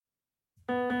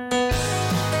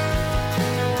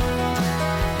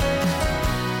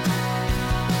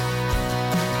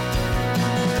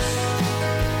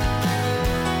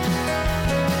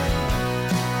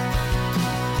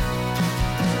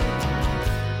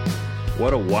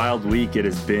What a wild week it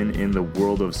has been in the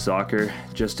world of soccer.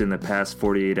 Just in the past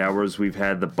 48 hours, we've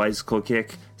had the bicycle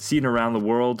kick, seen around the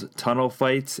world, tunnel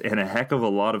fights, and a heck of a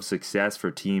lot of success for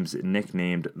teams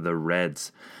nicknamed the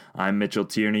Reds. I'm Mitchell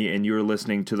Tierney, and you're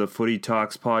listening to the Footy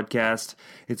Talks podcast.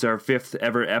 It's our 5th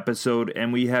ever episode,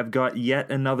 and we have got yet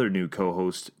another new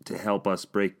co-host to help us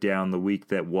break down the week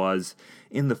that was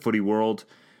in the footy world.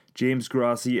 James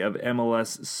Grossi of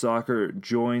MLS Soccer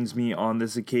joins me on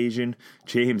this occasion.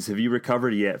 James, have you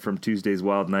recovered yet from Tuesday's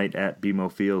wild night at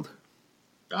BMO Field?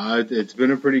 It's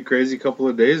been a pretty crazy couple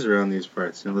of days around these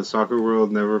parts. The soccer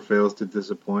world never fails to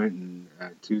disappoint, and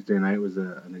Tuesday night was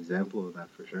an example of that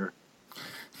for sure.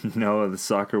 No, the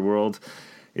soccer world,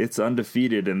 it's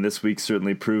undefeated, and this week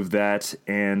certainly proved that.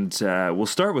 And we'll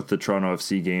start with the Toronto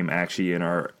FC game, actually, in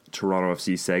our Toronto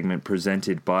FC segment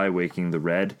presented by Waking the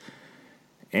Red.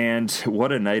 And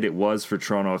what a night it was for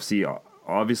Toronto FC.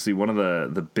 Obviously, one of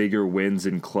the bigger wins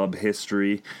in club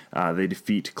history. They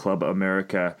defeat Club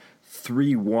America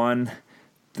 3-1.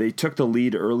 They took the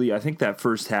lead early. I think that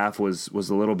first half was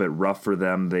a little bit rough for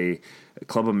them.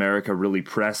 Club America really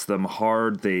pressed them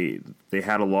hard. They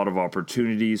had a lot of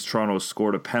opportunities. Toronto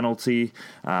scored a penalty,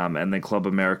 and then Club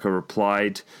America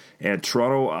replied. And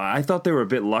Toronto, I thought they were a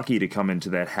bit lucky to come into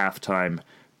that halftime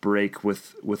break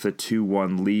with a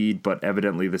 2-1 lead, but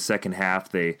evidently the second half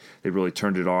they really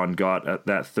turned it on, got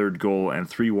that third goal, and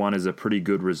 3-1 is a pretty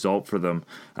good result for them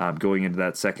going into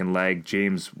that second leg.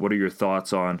 James, what are your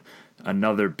thoughts on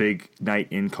another big night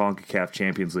in CONCACAF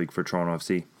Champions League for Toronto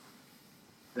FC?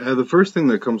 The first thing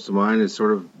that comes to mind is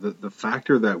sort of the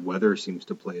factor that weather seems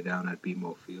to play down at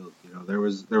BMO Field. There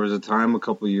was a time a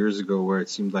couple of years ago where it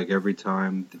seemed like every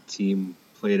time the team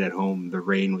played at home, the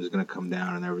rain was going to come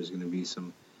down and there was going to be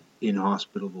some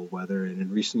inhospitable weather, and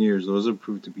in recent years those have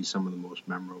proved to be some of the most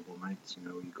memorable nights.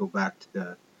 You go back to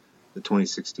the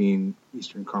 2016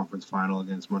 Eastern Conference Final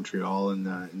against Montreal in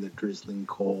the drizzling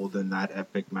cold, and that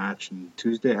epic match, and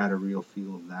Tuesday had a real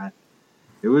feel of that.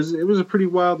 It was a pretty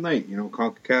wild night.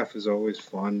 CONCACAF is always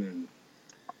fun,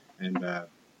 and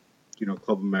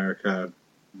Club America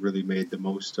really made the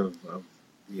most of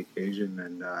the occasion,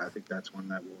 and I think that's one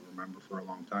that we'll remember for a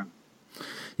long time.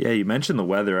 Yeah, you mentioned the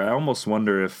weather. I almost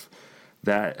wonder if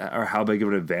that, or how big of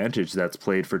an advantage that's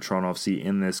played for Toronto FC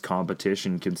in this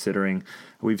competition, considering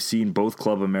we've seen both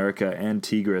Club America and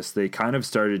Tigres. They kind of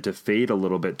started to fade a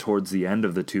little bit towards the end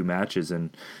of the two matches,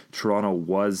 and Toronto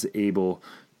was able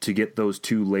to get those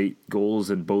two late goals,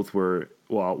 and both were,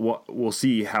 well, we'll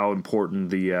see how important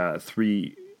the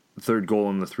third goal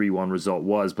in the 3-1 result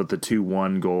was, but the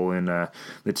 2-1 goal in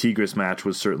the Tigres match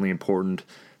was certainly important.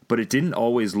 But it didn't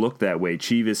always look that way.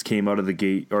 Chivas came out of the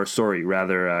gate,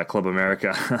 Club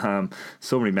America.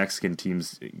 So many Mexican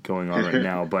teams going on right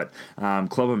now. But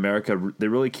Club America, they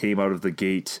really came out of the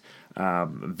gate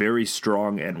very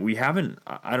strong. And we haven't,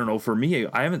 I don't know, for me,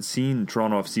 I haven't seen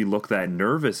Toronto FC look that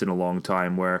nervous in a long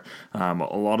time, where a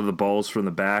lot of the balls from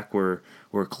the back were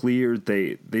cleared.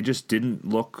 They just didn't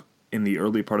look in the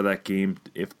early part of that game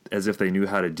as if they knew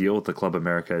how to deal with the Club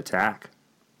America attack.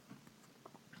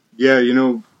 Yeah,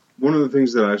 one of the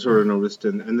things that I sort of noticed,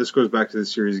 and this goes back to the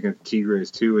series against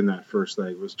Tigres too, in that first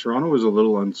leg, was Toronto was a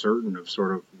little uncertain of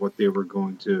sort of what they were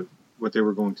going to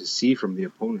see from the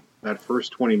opponent. That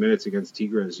first 20 minutes against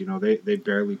Tigres, they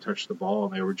barely touched the ball,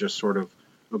 and they were just sort of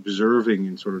observing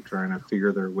and sort of trying to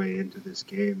figure their way into this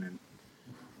game. And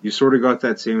you sort of got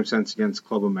that same sense against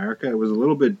Club America. It was a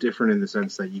little bit different in the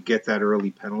sense that you get that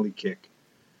early penalty kick,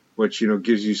 which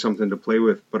gives you something to play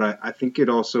with. But I think it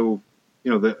also,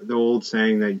 the old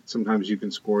saying that sometimes you can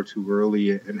score too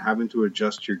early, and having to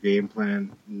adjust your game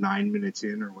plan 9 minutes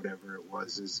in or whatever it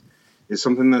was is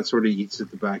something that sort of eats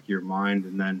at the back of your mind.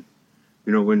 And then,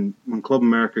 when Club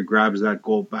America grabs that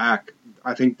goal back,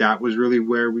 I think that was really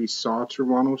where we saw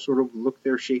Toronto sort of look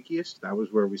their shakiest. That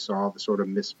was where we saw the sort of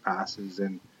missed passes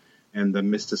and the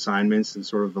missed assignments and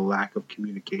sort of the lack of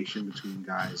communication between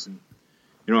guys. And,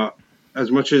 as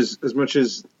much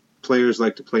as players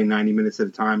like to play 90 minutes at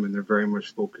a time, and they're very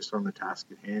much focused on the task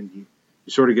at hand, you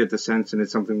sort of get the sense, and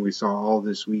it's something we saw all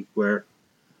this week, where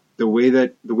the way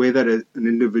that an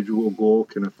individual goal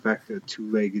can affect a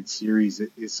two-legged series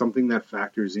is something that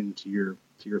factors into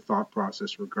your thought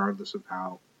process, regardless of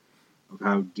how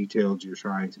detailed you're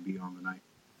trying to be on the night.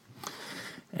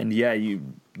 And yeah,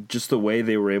 just the way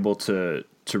they were able to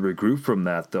regroup from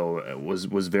that, though, was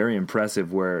very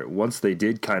impressive, where once they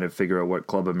did kind of figure out what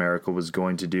Club America was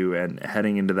going to do, and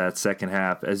heading into that second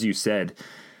half, as you said,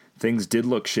 things did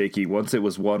look shaky. Once it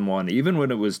was 1-1, even when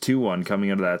it was 2-1 coming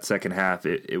into that second half,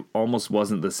 it almost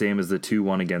wasn't the same as the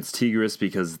 2-1 against Tigres,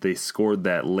 because they scored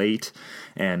that late.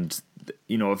 And,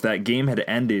 you know, if that game had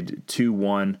ended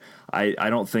 2-1, I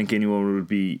don't think anyone would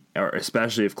be, or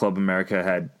especially if Club America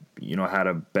had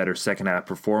a better second half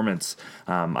performance,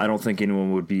 I don't think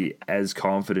anyone would be as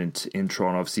confident in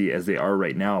Toronto FC as they are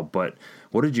right now. But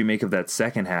what did you make of that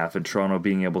second half and Toronto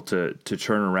being able to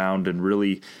turn around and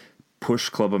really push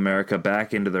Club America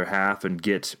back into their half and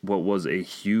get what was a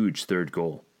huge third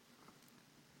goal?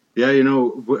 Yeah,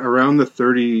 around the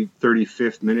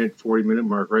 35th minute, 40-minute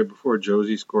mark, right before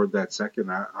Josie scored that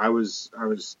second, I was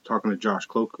talking to Josh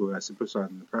Cloak, who I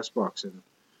beside in the press box, and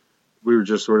we were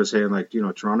just sort of saying, like,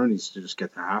 Toronto needs to just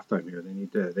get to halftime here.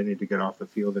 They need to get off the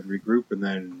field and regroup, and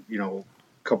then, a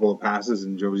couple of passes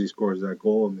and Josie scores that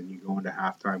goal, and then you go into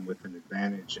halftime with an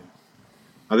advantage. And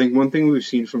I think one thing we've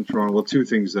seen from Toronto, well, two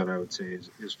things that I would say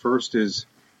is first is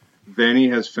Vanny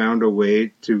has found a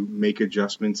way to make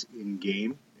adjustments in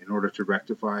game in order to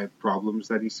rectify problems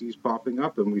that he sees popping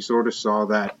up, and we sort of saw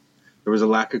that there was a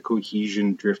lack of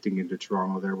cohesion drifting into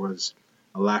Toronto. There was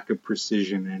a lack of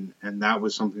precision, and that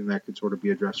was something that could sort of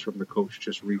be addressed from the coach,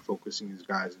 just refocusing his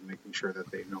guys and making sure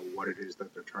that they know what it is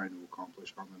that they're trying to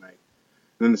accomplish on the night.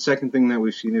 And then the second thing that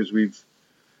we've seen is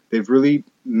they've really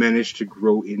managed to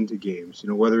grow into games,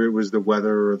 whether it was the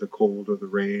weather or the cold or the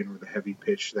rain or the heavy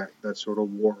pitch that sort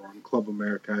of wore on Club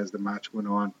America as the match went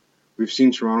on. We've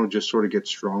seen Toronto just sort of get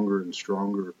stronger and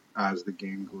stronger as the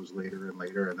game goes later and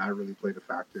later, and that really played a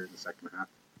factor in the second half.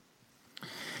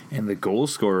 And the goal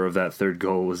scorer of that third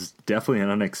goal was definitely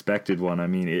an unexpected one. I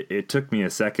mean, it took me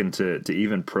a second to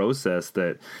even process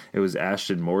that it was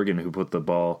Ashton Morgan who put the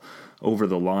ball over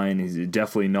the line. He's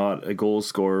definitely not a goal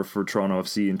scorer for Toronto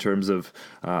FC in terms of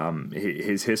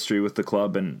his history with the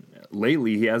club. And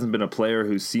lately, he hasn't been a player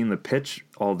who's seen the pitch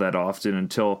all that often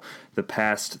until the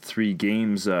past 3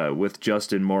 games with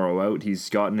Justin Morrow out. He's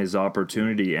gotten his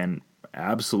opportunity and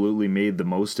absolutely made the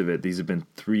most of it. These have been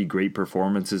 3 great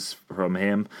performances from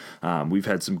him. We've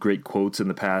had some great quotes in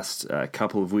the past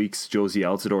couple of weeks. Josie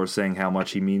Altidore saying how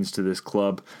much he means to this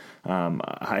club.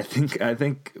 I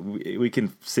think we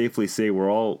can safely say we're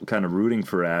all kind of rooting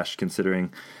for Ash,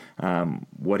 considering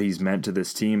what he's meant to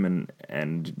this team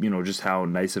and just how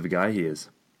nice of a guy he is.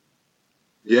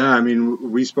 Yeah, I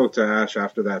mean, we spoke to Ash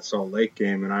after that Salt Lake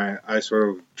game, and I sort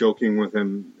of joking with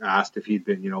him asked if he'd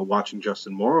been, watching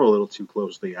Justin Morrow a little too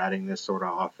closely, adding this sort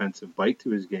of offensive bite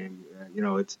to his game.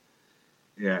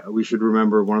 We should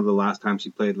remember one of the last times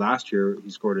he played last year, he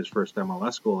scored his first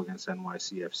MLS goal against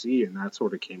NYCFC, and that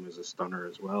sort of came as a stunner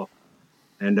as well.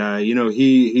 And,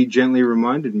 he gently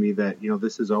reminded me that,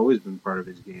 this has always been part of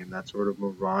his game. That sort of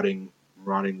marauding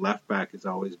left back has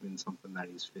always been something that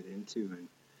he's fit into. And,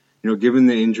 given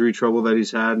the injury trouble that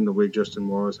he's had and the way Justin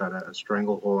Morrow's had a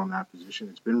stranglehold on that position,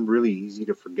 it's been really easy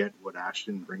to forget what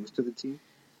Ashton brings to the team.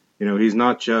 He's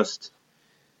not just...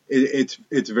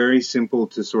 It's very simple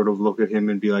to sort of look at him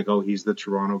and be like, oh, he's the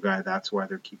Toronto guy, that's why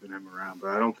they're keeping him around. But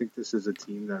I don't think this is a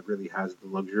team that really has the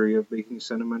luxury of making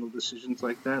sentimental decisions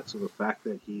like that. So the fact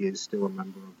that he is still a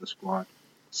member of the squad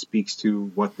speaks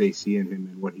to what they see in him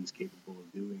and what he's capable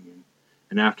of doing.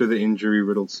 And after the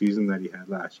injury-riddled season that he had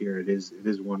last year, it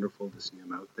is wonderful to see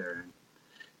him out there.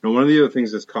 And one of the other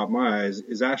things that's caught my eyes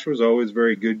is Ash was always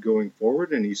very good going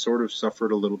forward, and he sort of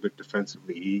suffered a little bit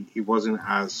defensively. He wasn't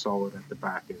as solid at the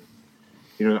back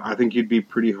end. I think you'd be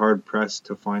pretty hard-pressed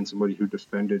to find somebody who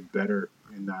defended better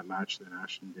in that match than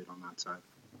Ashton did on that side.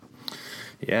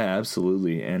 Yeah,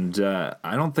 absolutely. And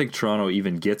I don't think Toronto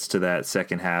even gets to that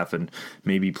second half and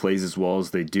maybe plays as well as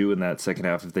they do in that second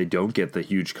half if they don't get the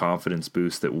huge confidence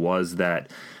boost that was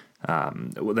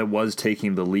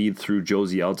taking the lead through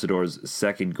Josie Altidore's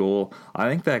second goal. I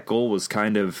think that goal was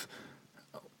kind of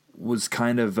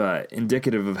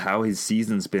indicative of how his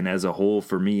season's been as a whole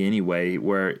for me anyway,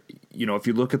 where, if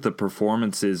you look at the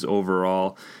performances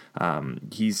overall,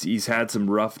 he's had some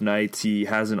rough nights. He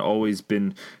hasn't always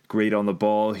been great on the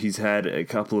ball. He's had a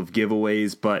couple of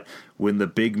giveaways, but when the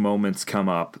big moments come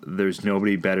up, there's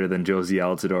nobody better than Josie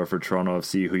Altidore for Toronto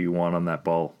FC who you want on that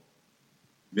ball.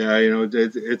 Yeah,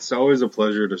 it's always a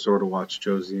pleasure to sort of watch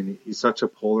Josie, and he's such a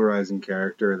polarizing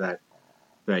character that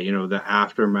the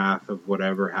aftermath of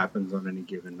whatever happens on any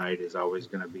given night is always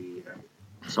going to be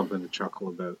something to chuckle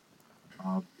about.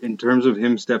 In terms of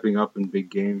him stepping up in big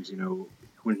games,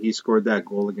 when he scored that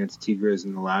goal against Tigres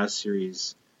in the last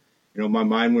series, my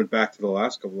mind went back to the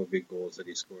last couple of big goals that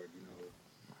he scored.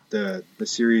 the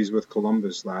series with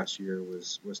Columbus last year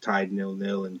was tied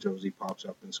 0-0, and Josie pops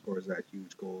up and scores that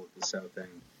huge goal at the south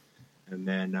end. And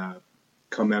then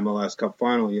come MLS Cup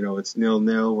final, it's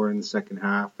 0-0. We're in the second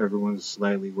half. Everyone's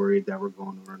slightly worried that we're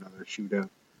going for another shootout.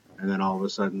 And then all of a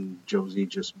sudden, Josie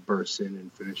just bursts in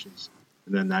and finishes.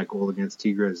 And then that goal against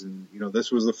Tigres. And,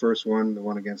 this was the first one, the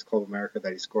one against Club America,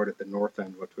 that he scored at the north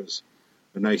end, which was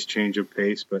a nice change of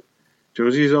pace. But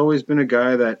Josie's always been a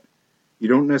guy that you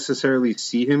don't necessarily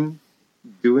see him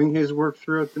doing his work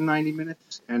throughout the 90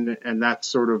 minutes. And that's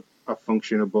sort of a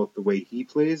function of both the way he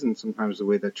plays and sometimes the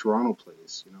way that Toronto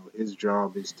plays. His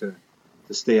job is to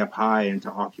stay up high and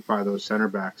to occupy those center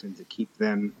backs and to keep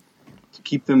them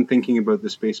thinking about the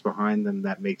space behind them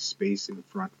that makes space in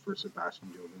front for Sebastian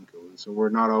Giovinco. And so we're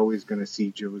not always going to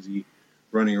see Josie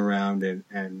running around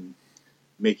and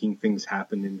making things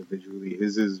happen individually.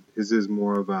 His is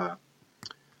more of a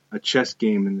chess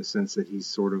game in the sense that he's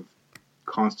sort of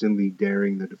constantly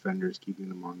daring the defenders, keeping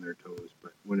them on their toes.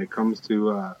 But when it comes to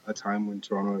a time when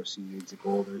Toronto FC needs a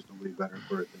goal, there's nobody better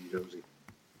for it than Josie.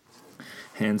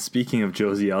 And speaking of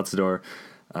Josie Altidore,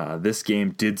 this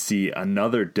game did see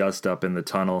another dust-up in the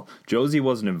tunnel. Josie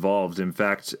wasn't involved. In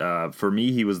fact, for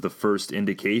me, he was the first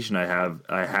indication I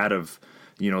had of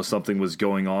something was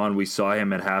going on. We saw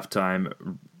him at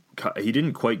halftime. He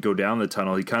didn't quite go down the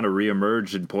tunnel. He kind of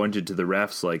reemerged and pointed to the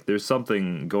refs like there's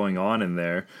something going on in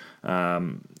there.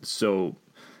 So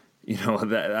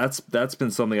that's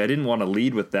been something I didn't want to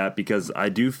lead with that because I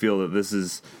do feel that this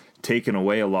is taken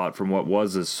away a lot from what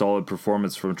was a solid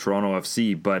performance from Toronto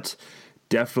FC, but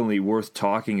definitely worth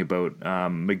talking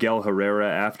about. Miguel Herrera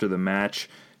after the match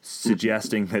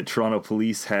suggesting that Toronto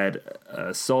police had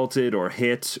assaulted or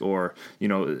hit or,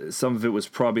 some of it was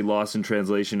probably lost in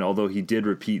translation, although he did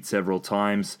repeat several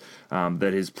times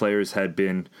that his players had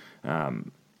been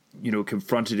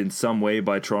confronted in some way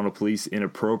by Toronto police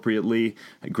inappropriately.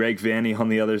 Greg Vanney on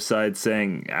the other side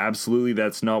saying absolutely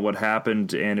that's not what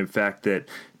happened, and in fact that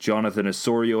Jonathan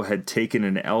Osorio had taken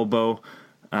an elbow.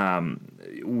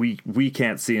 We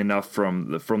can't see enough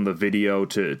from the video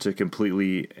to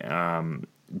completely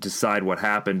decide what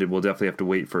happened, and we'll definitely have to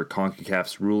wait for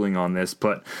CONCACAF's ruling on this.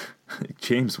 But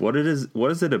James, what is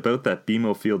it about that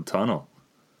BMO Field tunnel?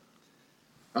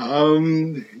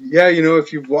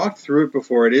 If you've walked through it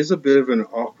before, it is a bit of an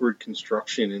awkward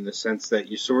construction in the sense that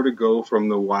you sort of go from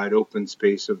the wide open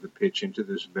space of the pitch into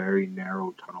this very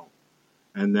narrow tunnel.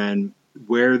 And then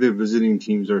where the visiting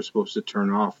teams are supposed to turn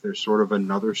off, there's sort of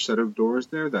another set of doors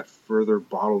there that further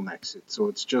bottlenecks it.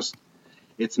 So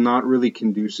it's not really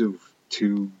conducive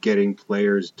to getting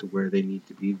players to where they need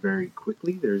to be very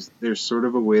quickly. There's sort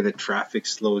of a way that traffic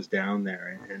slows down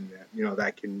there, and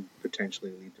that can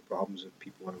potentially lead to problems if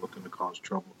people are looking to cause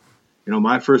trouble.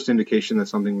 My first indication that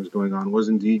something was going on was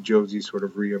indeed Josie sort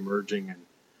of re-emerging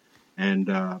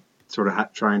and sort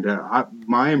of trying to.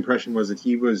 My impression was that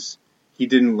he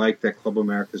didn't like that Club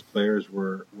America's players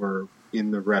were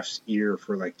in the ref's ear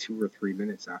for like 2 or 3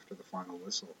 minutes after the final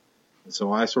whistle. And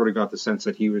so I sort of got the sense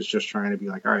that he was just trying to be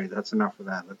like, all right, that's enough of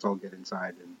that. Let's all get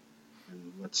inside and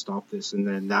let's stop this. And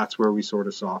then that's where we sort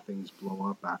of saw things blow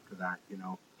up after that,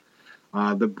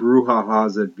 The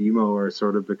brouhahas at BMO are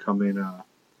sort of becoming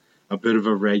a bit of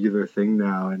a regular thing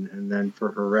now. And then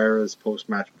for Herrera's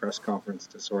post-match press conference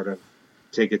to sort of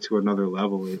take it to another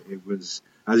level, it was,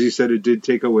 as you said, it did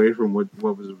take away from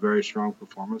what was a very strong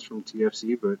performance from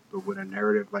TFC. But when a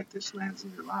narrative like this lands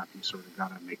in your lap, you sort of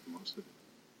got to make the most of it.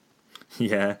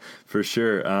 Yeah, for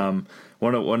sure.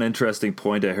 One interesting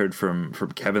point I heard from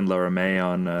Kevin Laramé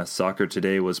on Soccer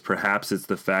Today was perhaps it's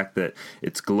the fact that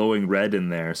it's glowing red in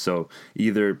there. So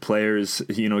either players,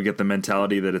 get the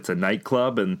mentality that it's a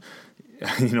nightclub and,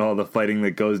 all the fighting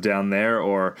that goes down there,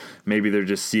 or maybe they're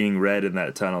just seeing red in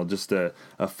that tunnel. Just a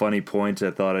funny point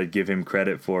I thought I'd give him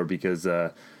credit for because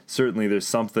certainly there's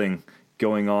something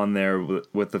going on there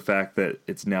with the fact that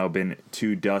it's now been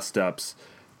 2 dust-ups.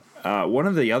 One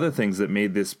of the other things that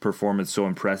made this performance so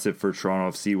impressive for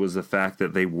Toronto FC was the fact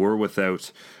that they were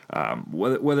without,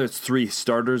 whether it's 3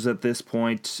 starters at this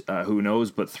point, who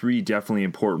knows, but 3 definitely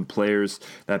important players,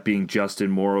 that being Justin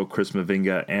Morrow, Chris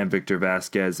Mavinga, and Victor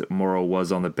Vasquez. Morrow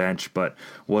was on the bench but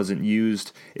wasn't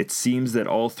used. It seems that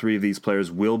all 3 of these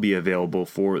players will be available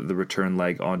for the return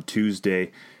leg on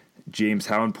Tuesday. James,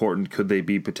 how important could they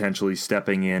be potentially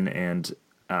stepping in and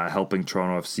helping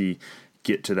Toronto FC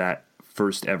get to that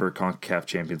first ever CONCACAF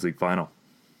Champions League final?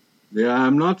 Yeah,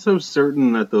 I'm not so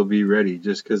certain that they'll be ready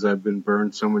just because I've been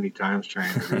burned so many times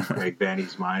trying to read Greg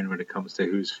Vanney's mind when it comes to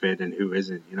who's fit and who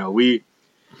isn't.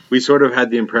 We sort of had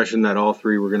the impression that all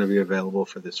 3 were going to be available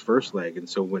for this first leg, and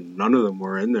so when none of them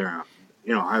were in there,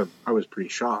 I was pretty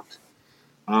shocked.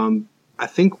 I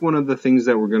think one of the things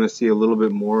that we're going to see a little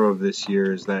bit more of this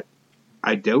year is that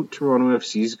I doubt Toronto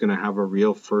FC is going to have a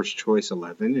real first choice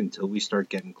 11 until we start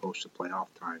getting close to playoff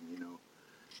time.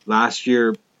 Last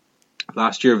year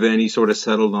Vanny sort of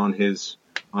settled on his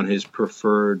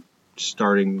preferred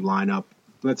starting lineup.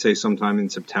 Let's say sometime in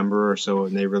September or so,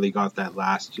 and they really got that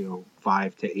last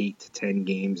 5 to 8 to 10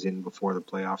 games in before the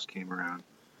playoffs came around.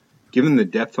 Given the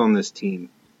depth on this team,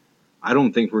 I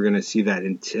don't think we're going to see that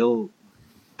until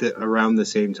around the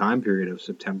same time period of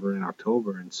September and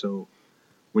October. And so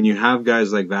when you have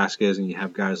guys like Vasquez and you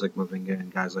have guys like Mavinga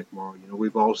and guys like Morrow,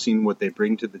 we've all seen what they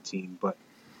bring to the team. But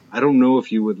I don't know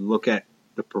if you would look at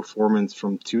the performance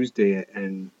from Tuesday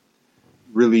and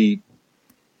really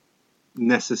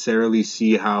necessarily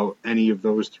see how any of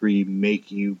those three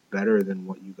make you better than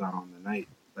what you got on the night.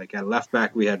 Like at left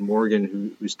back, we had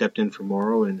Morgan who stepped in for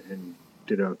Morrow and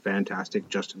did a fantastic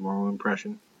Justin Morrow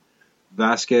impression.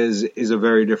 Vasquez is a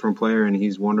very different player, and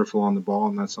he's wonderful on the ball,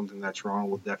 and that's something that Toronto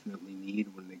will definitely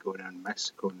need when they go down to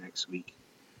Mexico next week.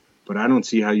 But I don't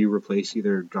see how you replace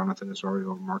either Jonathan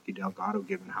Osorio or Marky Delgado,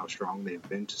 given how strong they've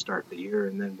been to start the year.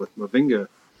 And then with Mavinga,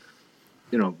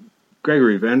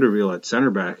 Gregory Vanderveel at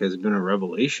center back has been a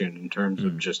revelation in terms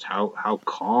of just how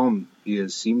calm he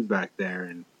has seemed back there.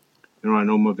 And I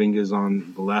know Mavinga's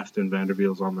on the left and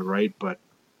Vanderveel's on the right, but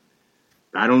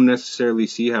I don't necessarily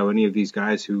see how any of these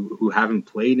guys who haven't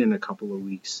played in a couple of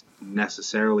weeks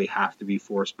necessarily have to be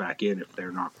forced back in if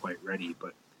they're not quite ready.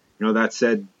 But that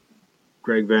said,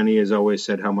 Greg Vanney has always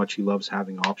said how much he loves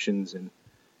having options, and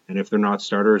if they're not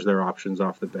starters, they're options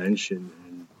off the bench,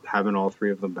 and having all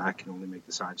three of them back can only make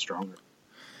the side stronger.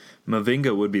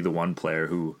 Mavinga would be the one player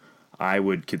who I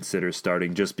would consider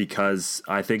starting, just because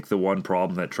I think the one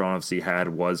problem that Toronto FC had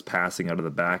was passing out of the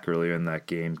back earlier in that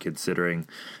game, considering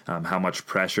how much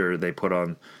pressure they put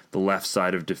on the left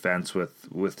side of defense with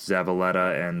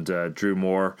Zavaleta and Drew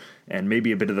Moore, and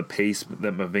maybe a bit of the pace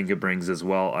that Mavinga brings as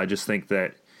well. I just think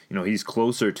that he's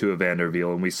closer to a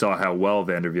Vanderveel, and we saw how well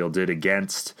Vanderveel did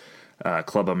against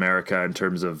Club America in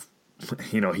terms of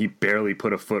he barely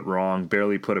put a foot wrong,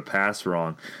 barely put a pass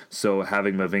wrong. So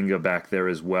having Mavinga back there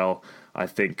as well, I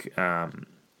think,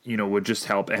 would just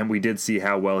help. And we did see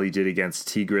how well he did against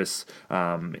Tigres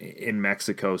in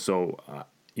Mexico. So,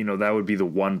 that would be the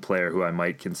one player who I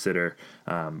might consider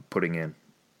putting in.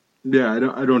 Yeah,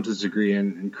 I don't disagree.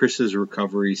 And Chris's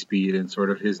recovery speed and sort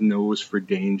of his nose for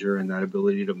danger and that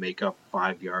ability to make up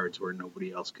 5 yards where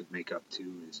nobody else could make up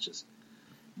 2 is just...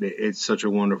 It's such a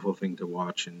wonderful thing to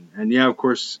watch, and yeah, of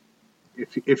course,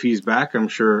 if he's back, I'm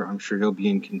sure he'll be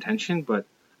in contention. But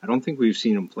I don't think we've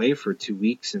seen him play for 2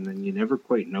 weeks, and then you never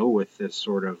quite know with this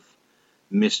sort of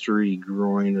mystery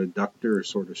groin adductor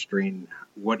sort of strain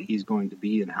what he's going to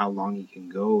be and how long he can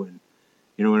go. And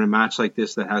in a match like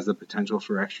this that has the potential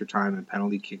for extra time and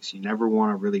penalty kicks, you never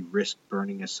want to really risk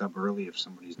burning a sub early if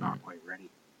somebody's not quite ready.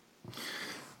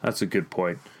 That's a good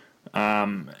point.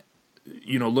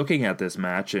 Looking at this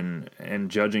match and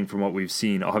judging from what we've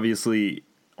seen, obviously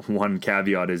one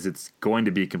caveat is it's going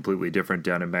to be completely different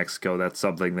down in Mexico. That's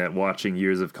something that watching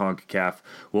years of CONCACAF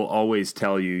will always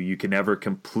tell you. You can never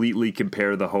completely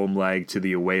compare the home leg to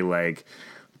the away leg.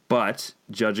 But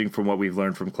judging from what we've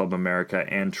learned from Club America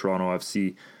and Toronto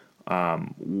FC,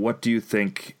 what do you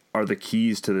think are the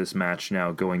keys to this match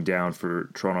now going down for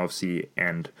Toronto FC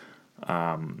and,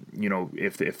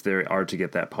 if they are to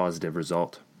get that positive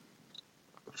result?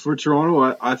 For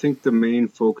Toronto, I think the main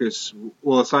focus,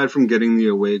 aside from getting the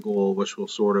away goal, which will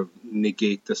sort of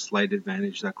negate the slight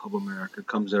advantage that Club America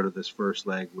comes out of this first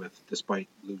leg with, despite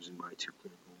losing by 2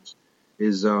 clear goals,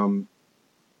 is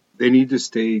they need to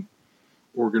stay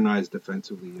organized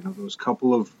defensively. Those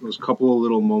couple of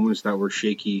little moments that were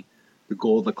shaky, the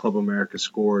goal that Club America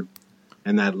scored,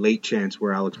 and that late chance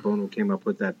where Alex Bono came up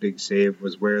with that big save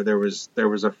was where there was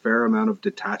a fair amount of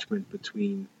detachment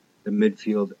between the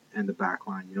midfield and the back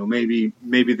line.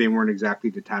 Maybe they weren't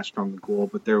exactly detached on the goal,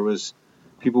 but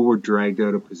people were dragged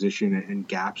out of position and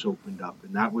gaps opened up.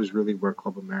 And that was really where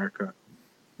Club America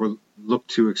were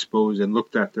looked to expose and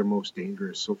looked at their most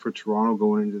dangerous. So for Toronto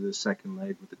going into the second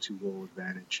leg with a 2-goal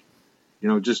advantage,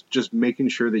 just making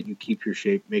sure that you keep your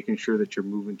shape, making sure that you're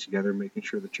moving together, making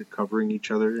sure that you're covering each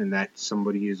other and that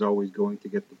somebody is always going to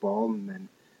get the ball, and then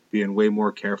being way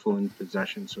more careful in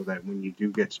possession so that when you do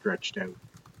get stretched out,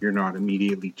 you're not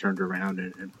immediately turned around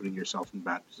and putting yourself in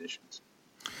bad positions.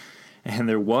 And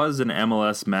there was an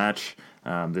MLS match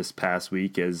this past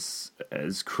week, as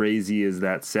crazy as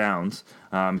that sounds,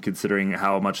 considering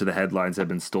how much of the headlines have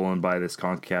been stolen by this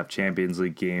CONCACAF Champions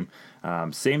League game.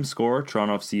 Same score,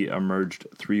 Toronto FC emerged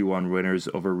 3-1 winners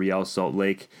over Real Salt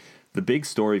Lake. The big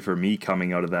story for me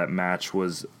coming out of that match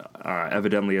was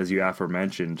evidently, as you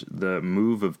aforementioned, the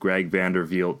move of Greg van der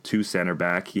Wielt to center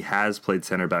back. He has played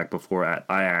center back before at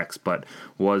Ajax, but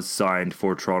was signed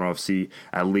for Toronto FC,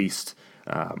 at least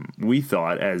we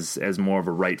thought, as more of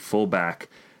a right fullback.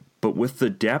 But with the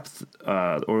depth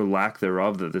or lack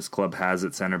thereof that this club has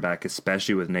at center back,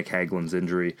 especially with Nick Hagglund's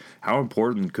injury, how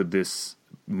important could this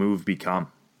move become?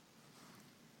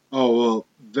 Oh, well,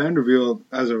 van der Wiel,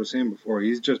 as I was saying before,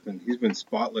 he's been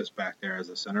spotless back there as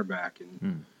a center back.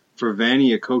 And for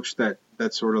Vanny, a coach that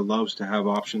sort of loves to have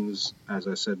options, as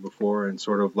I said before, and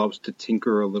sort of loves to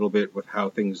tinker a little bit with how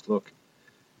things look,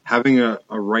 having a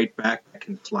right back that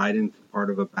can slide into part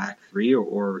of a back three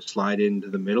or slide into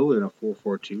the middle in a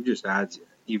 4-4-2 just adds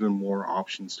even more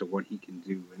options to what he can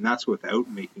do. And that's without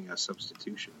making a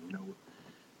substitution.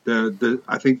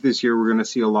 I think this year we're going to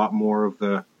see a lot more of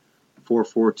the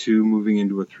 4-4-2 moving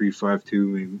into a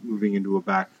 3-5-2, moving into a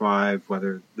back five,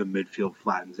 whether the midfield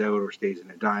flattens out or stays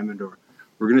in a diamond. Or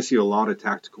we're going to see a lot of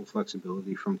tactical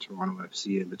flexibility from Toronto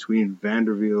FC. And between van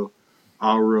der Wiel,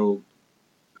 Auro,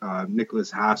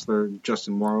 Nicholas Hassler,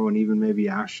 Justin Morrow, and even maybe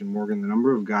Ashton Morgan, the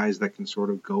number of guys that can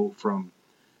sort of go from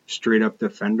straight up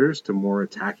defenders to more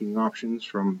attacking options,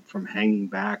 from hanging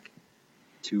back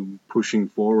to pushing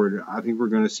forward, I think we're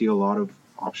going to see a lot of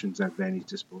options at Vanny's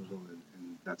disposal, and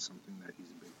that's something that he's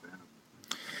a big fan of.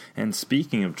 And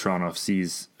speaking of Toronto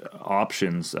FC's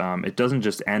options, it doesn't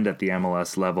just end at the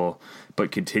MLS level,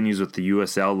 but continues with the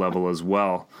USL level as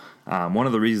well. One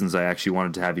of the reasons I actually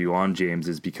wanted to have you on, James,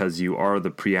 is because you are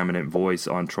the preeminent voice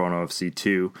on Toronto FC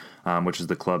 2, which is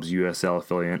the club's USL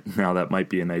affiliate. Now, that might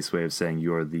be a nice way of saying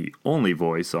you are the only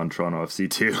voice on Toronto FC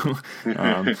 2.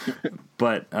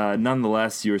 But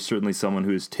nonetheless, you're certainly someone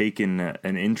who has taken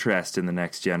an interest in the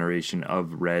next generation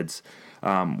of Reds.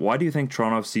 Why do you think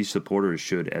Toronto FC supporters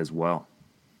should as well?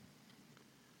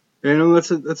 That's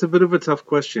a bit of a tough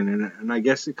question, and I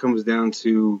guess it comes down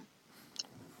to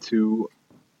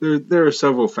there are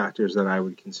several factors that I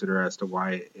would consider as to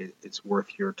why it's worth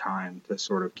your time to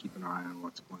sort of keep an eye on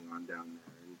what's going on down there.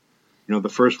 And, the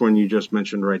first one you just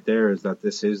mentioned right there is that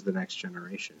this is the next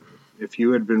generation. If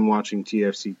you had been watching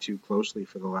TFC2 closely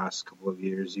for the last couple of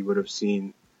years, you would have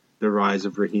seen the rise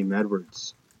of Raheem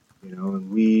Edwards.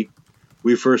 And we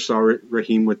first saw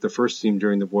Raheem with the first team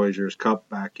during the Voyageurs Cup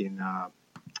back in, I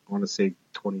want to say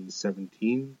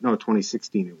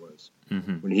 2016 it was.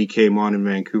 When he came on in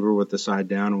Vancouver with the side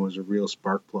down and was a real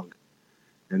spark plug.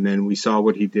 And then we saw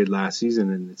what he did last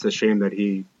season, and it's a shame that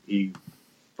he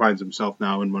finds himself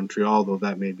now in Montreal, though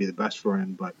that may be the best for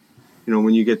him. But,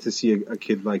 when you get to see a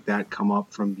kid like that come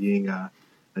up from being a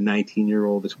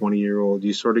 19-year-old, a 20-year-old,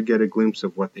 you sort of get a glimpse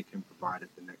of what they can provide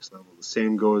at the next level. The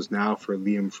same goes now for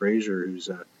Liam Fraser, who's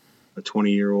a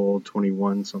 20-year-old,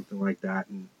 21, something like that.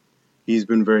 And he's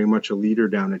been very much a leader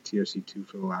down at TFC2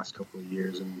 for the last couple of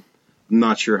years, and I'm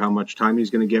not sure how much time he's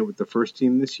going to get with the first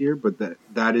team this year, but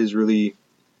that is really,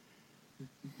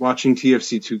 watching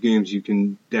TFC2 games, you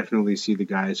can definitely see the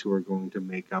guys who are going to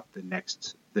make up the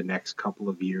next couple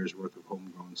of years worth of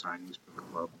homegrown signings for the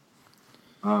club.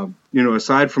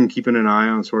 Aside from keeping an eye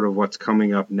on sort of what's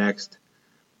coming up next,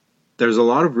 there's a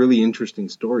lot of really interesting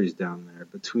stories down there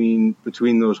between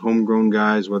those homegrown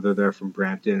guys, whether they're from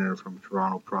Brampton or from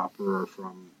Toronto proper or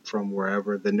from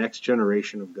wherever. The next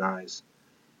generation of guys,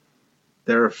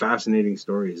 there are fascinating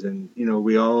stories, and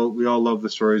we all love the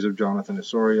stories of Jonathan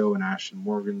Osorio and Ashton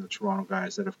Morgan, the Toronto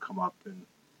guys that have come up, and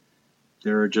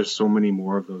there are just so many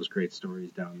more of those great stories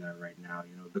down there right now.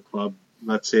 The club,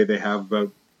 let's say they have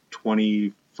about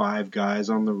 25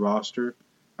 guys on the roster.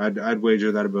 I'd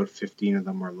wager that about 15 of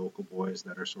them are local boys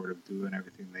that are sort of doing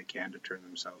everything they can to turn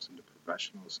themselves into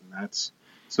professionals, and it's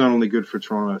not only good for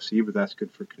Toronto FC, but that's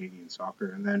good for Canadian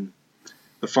soccer. And then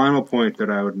the final point that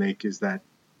I would make is that,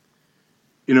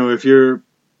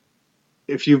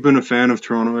 if you've been a fan of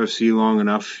Toronto FC long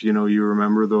enough, you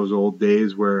remember those old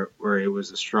days where it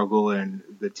was a struggle and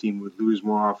the team would lose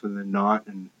more often than not,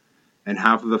 and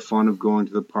half of the fun of going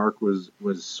to the park was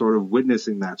sort of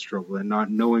witnessing that struggle and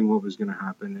not knowing what was going to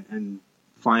happen and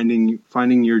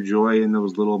finding your joy in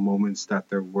those little moments that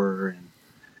there were.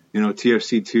 And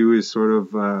TFC2 is sort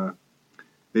of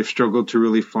they've struggled to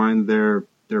really find their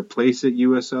place at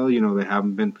USL. They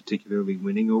haven't been particularly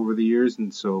winning over the years,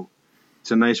 and so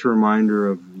it's a nice reminder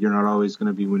of you're not always going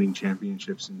to be winning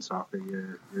championships in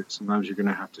soccer. Sometimes you're going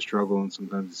to have to struggle, and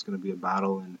sometimes it's going to be a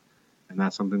battle, and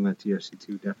that's something that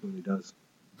TFC2 definitely does.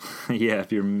 Yeah,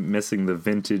 if you're missing the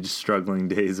vintage struggling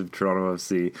days of Toronto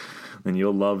FC, then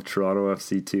you'll love Toronto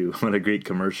FC too. What a great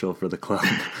commercial for the club.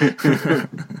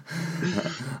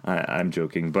 I'm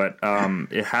joking, but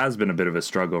it has been a bit of a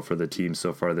struggle for the team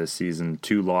so far this season.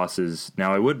 2 losses.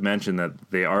 Now, I would mention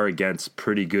that they are against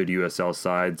pretty good USL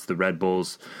sides. The Red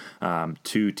Bulls,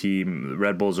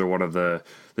 Red Bulls are one of the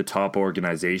top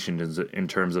organizations in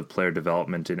terms of player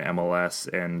development in MLS,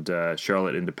 and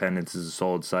Charlotte Independence is a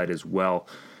solid side as well.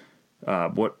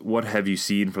 What have you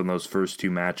seen from those first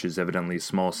 2 matches? Evidently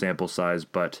small sample size,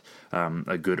 but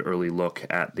a good early look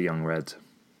at the Young Reds.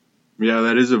 Yeah,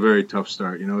 that is a very tough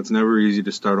start. It's never easy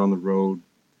to start on the road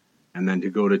and then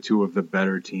to go to 2 of the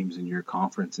better teams in your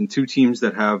conference, and 2 teams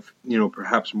that have,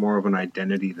 perhaps more of an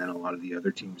identity than a lot of the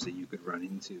other teams that you could run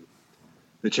into.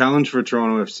 The challenge for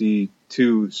Toronto FC,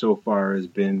 too, so far has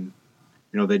been,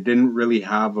 they didn't really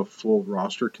have a full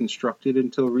roster constructed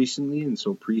until recently, and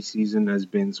so preseason has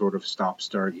been sort of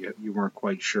stop-start. You weren't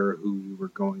quite sure who you were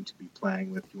going to be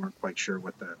playing with. You weren't quite sure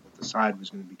what the side was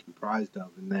going to be comprised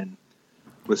of. And then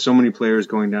with so many players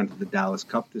going down to the Dallas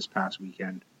Cup this past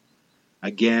weekend,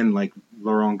 again, like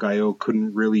Laurent Guyot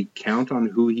couldn't really count on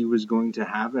who he was going to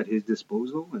have at his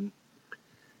disposal. And,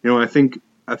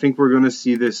 I think we're going to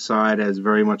see this side as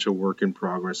very much a work in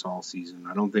progress all season.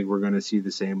 I don't think we're going to see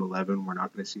the same 11. We're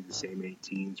not going to see the same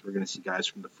 18s. We're going to see guys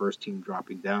from the first team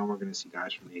dropping down. We're going to see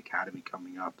guys from the academy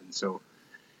coming up. And so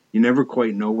you never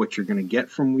quite know what you're going to get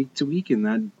from week to week, and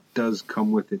that does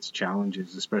come with its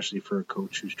challenges, especially for a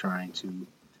coach who's trying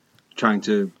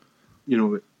to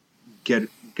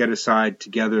get a side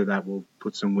together that will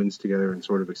put some wins together and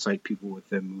sort of excite people with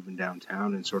them moving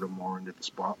downtown and sort of more into the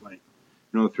spotlight.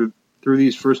 Through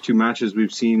these first 2 matches,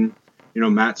 we've seen,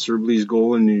 Matt Serbley's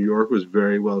goal in New York was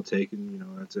very well taken.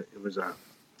 It was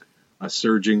a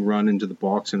surging run into the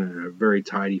box and a very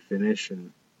tidy finish.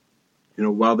 And,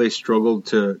 while they struggled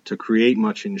to create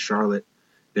much in Charlotte,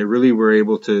 they really were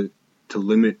able to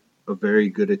limit a very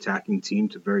good attacking team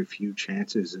to very few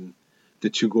chances. And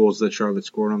the 2 goals that Charlotte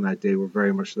scored on that day were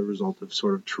very much the result of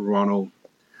sort of Toronto,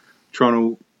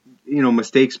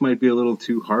 mistakes might be a little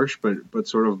too harsh, but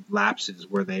sort of lapses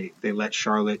where they let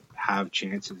Charlotte have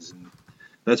chances. And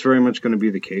that's very much going to be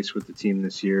the case with the team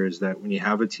this year, is that when you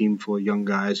have a team full of young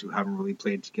guys who haven't really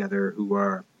played together, who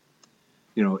are,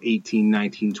 18,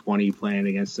 19, 20 playing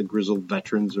against the grizzled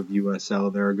veterans of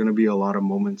USL, there are going to be a lot of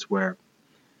moments where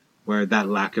that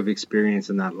lack of experience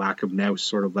and that lack of nous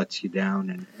sort of lets you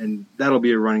down. And that'll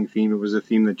be a running theme. It was a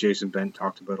theme that Jason Bent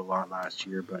talked about a lot last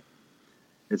year, but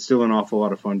it's still an awful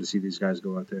lot of fun to see these guys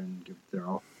go out there and give it their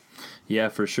all. Yeah,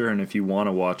 for sure. And if you want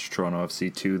to watch Toronto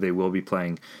FC too, they will be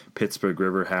playing Pittsburgh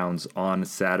Riverhounds on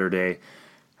Saturday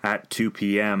at 2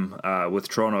 p.m. With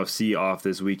Toronto FC off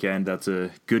this weekend, that's a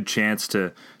good chance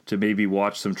to maybe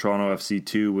watch some Toronto FC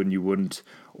too when you wouldn't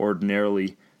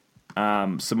ordinarily.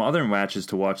 Some other matches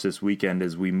to watch this weekend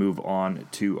as we move on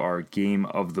to our game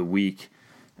of the week.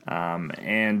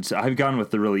 And I've gone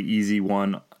with the really easy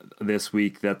one this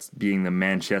week, that's being the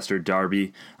Manchester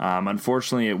Derby.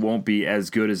 Unfortunately, it won't be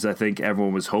as good as I think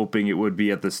everyone was hoping it would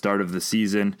be at the start of the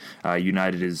season.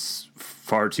 United is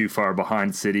far too far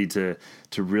behind City to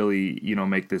really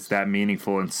make this that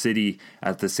meaningful, and City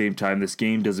at the same time, this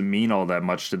game doesn't mean all that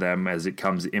much to them as it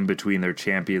comes in between their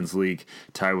Champions League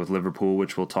tie with Liverpool,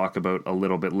 which we'll talk about a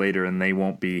little bit later, and they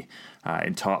won't be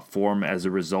in top form as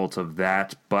a result of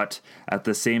that. But at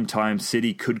the same time,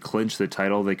 City could clinch the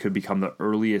title. They could become the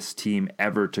earliest team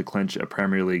ever to clinch a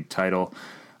Premier League title,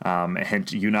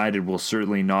 and United will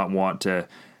certainly not want to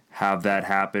have that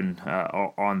happen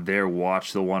on their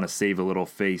watch. They'll want to save a little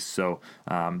face. So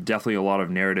definitely a lot of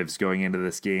narratives going into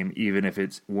this game, even if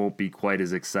it won't be quite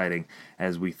as exciting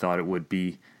as we thought it would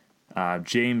be.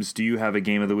 James, do you have a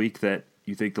game of the week that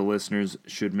you think the listeners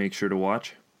should make sure to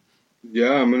watch?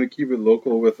 Yeah, I'm going to keep it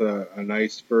local with a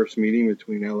nice first meeting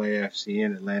between LAFC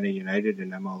and Atlanta United in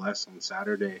MLS on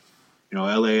Saturday.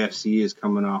 LAFC is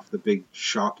coming off the big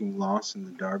shocking loss in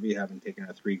the Derby, having taken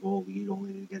a 3-goal lead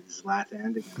only to get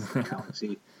Zlatan against the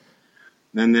Galaxy.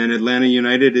 And then Atlanta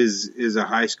United is a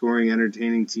high-scoring,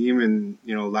 entertaining team. And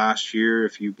last year,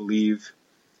 if you believe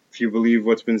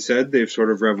what's been said, they've sort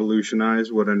of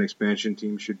revolutionized what an expansion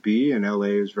team should be. And LA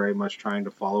is very much trying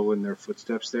to follow in their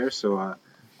footsteps there. So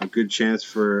a good chance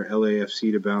for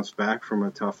LAFC to bounce back from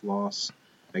a tough loss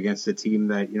against a team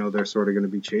that they're sort of going to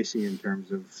be chasing in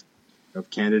terms of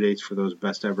candidates for those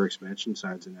best ever expansion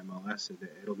sides in MLS.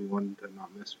 It'll be one to not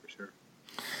miss for sure.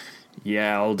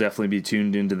 Yeah, I'll definitely be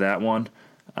tuned into that one.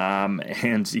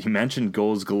 And you mentioned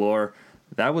goals galore.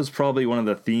 That was probably one of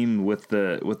the theme with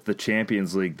the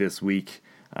Champions League this week.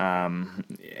 But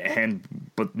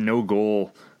no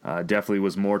goal definitely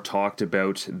was more talked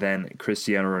about than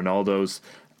Cristiano Ronaldo's.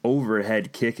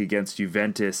 overhead kick against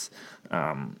Juventus.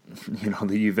 The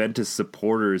Juventus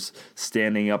supporters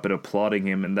standing up and applauding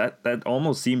him, and that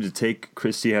almost seemed to take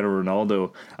Cristiano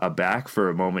Ronaldo aback for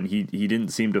a moment. He didn't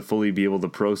seem to fully be able to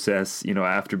process,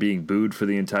 after being booed for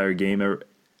the entire game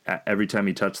every time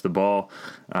he touched the ball,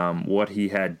 what he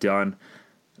had done.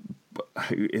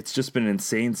 It's just been an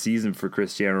insane season for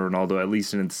Cristiano Ronaldo, at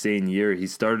least an insane year. He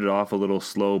started off a little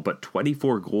slow, but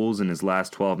 24 goals in his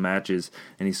last 12 matches,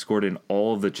 and he scored in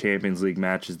all of the Champions League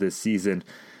matches this season.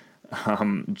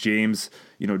 James,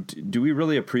 do we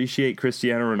really appreciate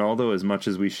Cristiano Ronaldo as much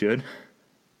as we should?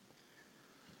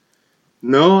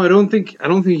 No, I don't think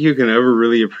you can ever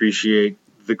really appreciate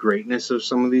the greatness of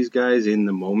some of these guys in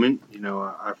the moment.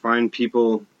 I find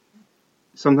people,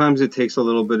 sometimes it takes a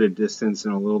little bit of distance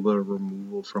and a little bit of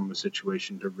removal from a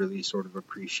situation to really sort of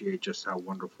appreciate just how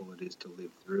wonderful it is to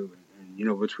live through.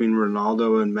 And between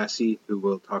Ronaldo and Messi, who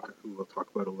we'll talk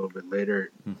about a little bit later,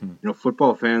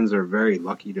 football fans are very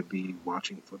lucky to be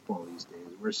watching football these days.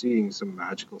 We're seeing some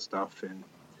magical stuff, and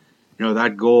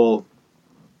that goal,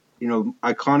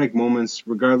 iconic moments,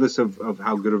 regardless of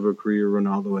how good of a career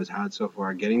Ronaldo has had so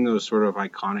far, getting those sort of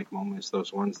iconic moments,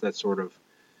 those ones that sort of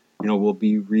will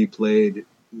be replayed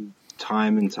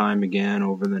time and time again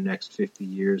over the next 50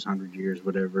 years, 100 years,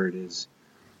 whatever it is.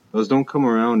 Those don't come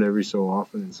around every so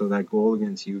often, and so that goal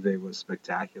against Juve was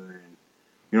spectacular.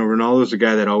 And Ronaldo's a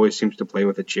guy that always seems to play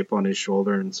with a chip on his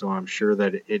shoulder, and so I'm sure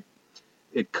that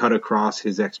it cut across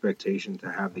his expectation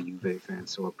to have the Juve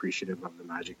fans so appreciative of the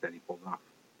magic that he pulled off.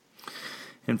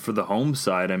 And for the home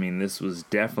side, this was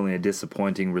definitely a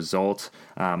disappointing result.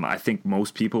 I think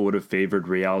most people would have favored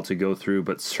Real to go through,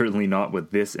 but certainly not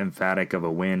with this emphatic of a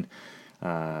win.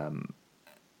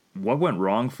 What went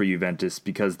wrong for Juventus?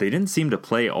 Because they didn't seem to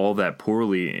play all that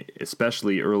poorly,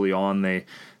 especially early on. They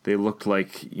looked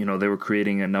like they were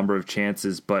creating a number of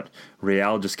chances, but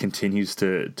Real just continues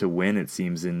to win, it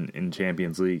seems, in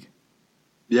Champions League.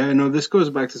 Yeah, this goes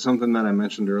back to something that I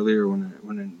mentioned earlier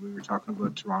when we were talking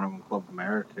about Toronto and Club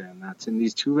America, and that's in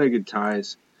these two-legged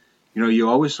ties. You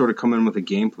always sort of come in with a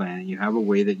game plan, and you have a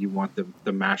way that you want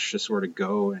the match to sort of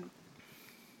go. And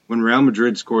when Real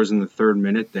Madrid scores in the third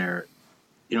minute there,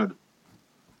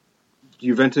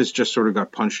 Juventus just sort of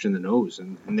got punched in the nose,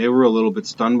 and they were a little bit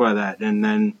stunned by that. And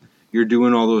then you're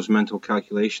doing all those mental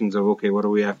calculations of, okay, what do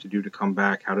we have to do to come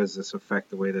back? How does this affect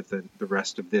the way that the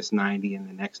rest of this 90 and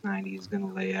the next 90 is going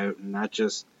to lay out? And that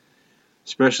just,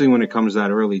 especially when it comes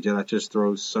that early, that just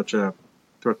throws such a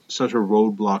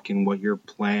roadblock in what your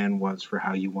plan was for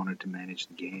how you wanted to manage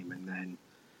the game. And then,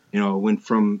 it went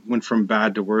from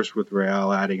bad to worse with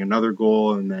Real adding another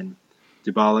goal, and then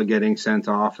Dybala getting sent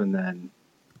off, and then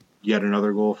yet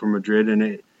another goal for Madrid.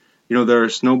 And there are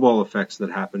snowball effects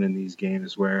that happen in these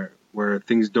games where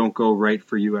things don't go right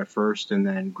for you at first, and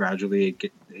then gradually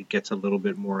it gets a little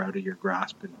bit more out of your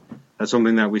grasp. And that's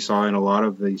something that we saw in a lot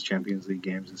of these Champions League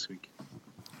games this week.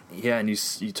 Yeah, and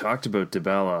you talked about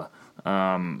Dybala.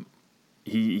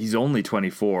 He's only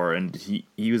 24, and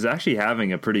he was actually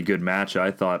having a pretty good match,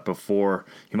 I thought, before.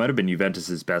 He might have been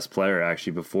Juventus's best player,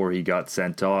 actually, before he got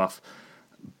sent off.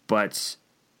 But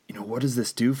what does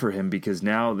this do for him? Because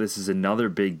now this is another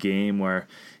big game where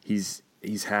he's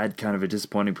had kind of a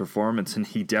disappointing performance, and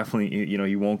he definitely,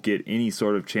 he won't get any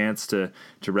sort of chance to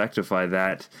rectify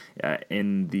that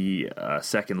in the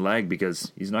second leg,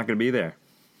 because he's not going to be there.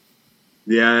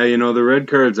 Yeah, the red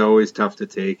card's always tough to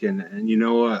take,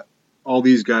 and all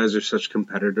these guys are such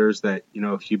competitors that,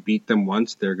 if you beat them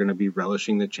once, they're going to be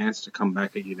relishing the chance to come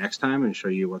back at you next time and show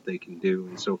you what they can do.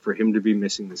 And so for him to be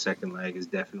missing the second leg is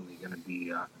definitely going to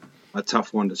be a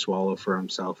tough one to swallow for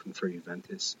himself and for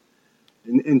Juventus.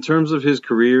 In terms of his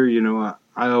career,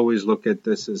 I always look at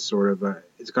this as sort of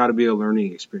it's got to be a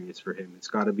learning experience for him. It's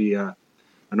got to be an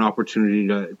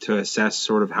opportunity to assess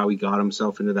sort of how he got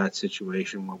himself into that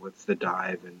situation with the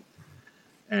dive,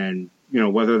 and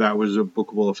whether that was a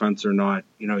bookable offense or not,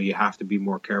 you have to be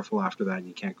more careful after that, and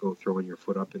you can't go throwing your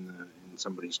foot up in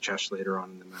somebody's chest later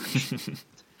on in the match.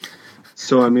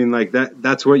 So,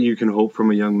 that's what you can hope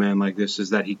from a young man like this,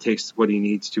 is that he takes what he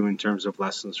needs to in terms of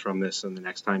lessons from this, and the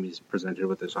next time he's presented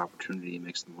with this opportunity, he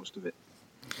makes the most of it.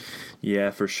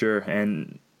 Yeah, for sure.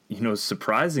 And,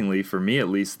 surprisingly, for me at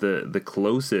least, the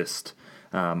closest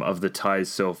of the ties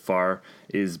so far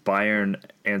is Bayern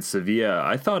and Sevilla.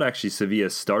 I thought actually Sevilla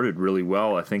started really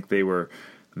well. I think they were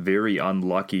very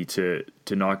unlucky to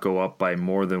not go up by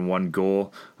more than one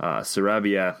goal.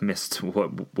 Sarabia missed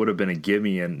what would have been a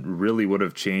gimme and really would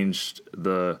have changed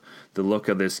the look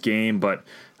of this game. But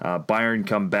Bayern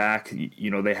come back.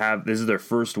 This is their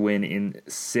first win in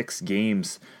 6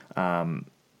 games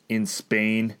in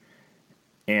Spain.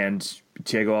 and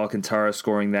Thiago Alcantara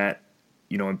scoring that,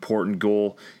 important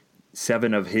goal.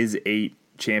 7 of his 8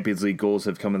 Champions League goals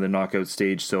have come in the knockout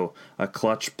stage, so a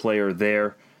clutch player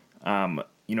there.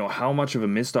 How much of a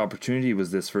missed opportunity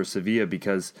was this for Sevilla?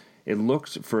 Because it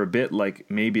looked for a bit like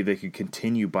maybe they could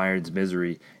continue Bayern's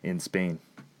misery in Spain.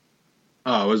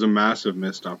 Oh, it was a massive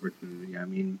missed opportunity. I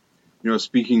mean,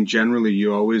 speaking generally,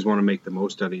 you always want to make the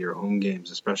most out of your home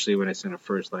games, especially when it's in a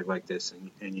first leg like this,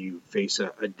 and you face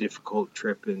a difficult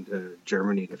trip into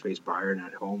Germany to face Bayern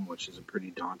at home, which is a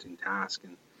pretty daunting task.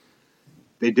 And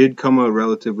they did come out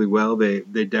relatively well. They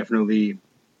definitely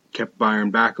kept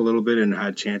Bayern back a little bit and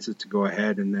had chances to go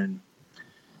ahead, and then,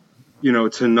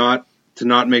 to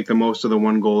not make the most of the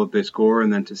one goal that they score,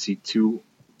 and then to see two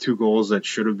goals that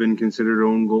should have been considered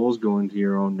own goals go into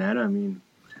your own net. I mean,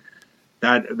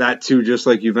 that too, just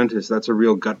like Juventus, that's a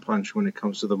real gut punch when it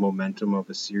comes to the momentum of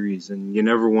a series, and you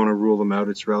never want to rule them out.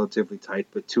 It's relatively tight,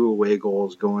 but 2 away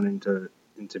goals going into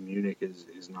Munich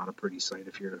is not a pretty sight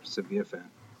if you're a Sevilla fan.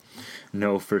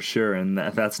 No, for sure, and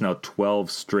that's now 12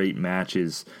 straight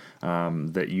matches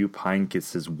that Jupp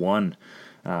Heynckes has won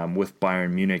with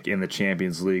Bayern Munich in the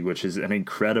Champions League, which is an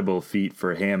incredible feat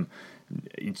for him.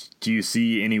 Do you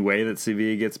see any way that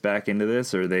Sevilla gets back into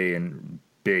this, or are they in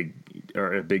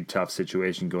a big tough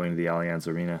situation going to the Allianz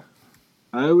Arena?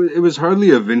 It was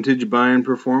hardly a vintage Bayern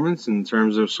performance in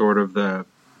terms of sort of the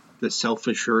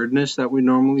self-assuredness that we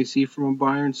normally see from a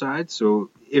Bayern side. So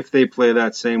if they play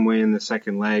that same way in the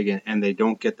second leg and they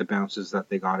don't get the bounces that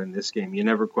they got in this game, you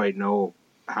never quite know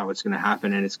how it's going to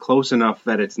happen. And it's close enough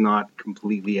that it's not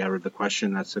completely out of the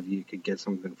question that Sevilla could get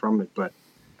something from it. But,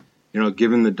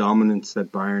 given the dominance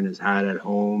that Bayern has had at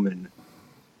home, and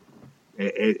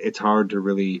it's hard to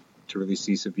really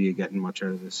see Sevilla getting much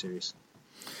out of this series.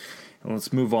 And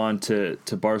let's move on to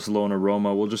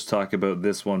Barcelona-Roma. We'll just talk about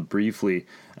this one briefly.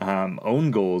 Own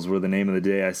goals were the name of the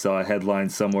day. I saw a headline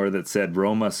somewhere that said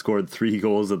Roma scored 3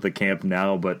 goals at the Camp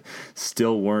Nou, but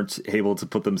still weren't able to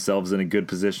put themselves in a good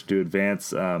position to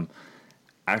advance.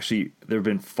 Actually, there have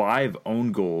been 5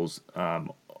 own goals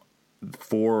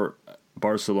for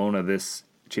Barcelona this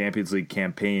Champions League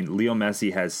campaign. Leo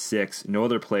Messi has 6. No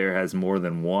other player has more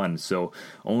than 1. So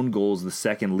own goals, the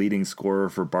second leading scorer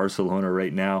for Barcelona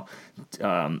right now.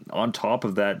 On top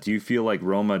of that, do you feel like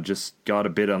Roma just got a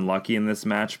bit unlucky in this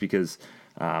match? Because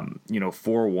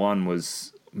 4-1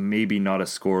 was maybe not a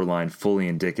scoreline fully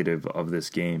indicative of this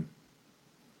game.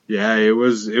 Yeah, it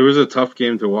was a tough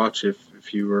game to watch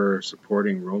if you were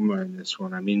supporting Roma in this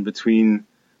one. I mean, between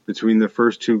the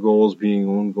first 2 goals being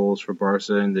own goals for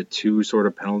Barca and the 2 sort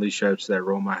of penalty shouts that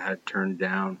Roma had turned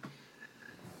down,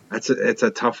 it's a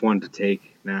tough one to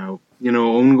take. Now,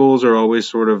 own goals are always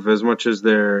sort of, as much as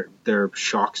they're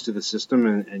shocks to the system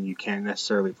and you can't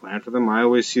necessarily plan for them, I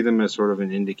always see them as sort of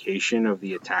an indication of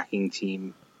the attacking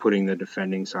team putting the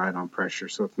defending side on pressure.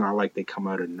 So it's not like they come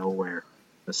out of nowhere,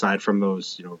 aside from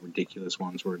those, ridiculous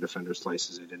ones where a defender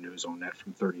slices it into his own net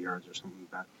from 30 yards or something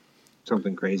like that.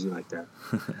 Something crazy like that.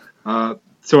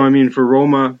 So, I mean, for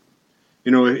Roma,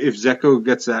 if Dzeko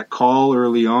gets that call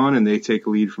early on and they take a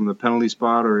lead from the penalty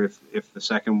spot, or if the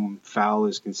second foul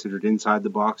is considered inside the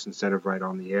box instead of right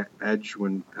on the edge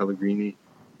when Pellegrini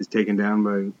is taken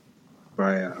down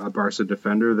by a Barca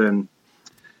defender, then,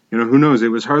 who knows? It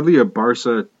was hardly a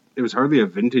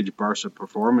vintage Barca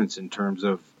performance in terms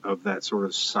of that sort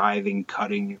of scything,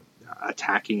 cutting,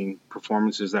 attacking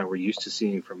performances that we're used to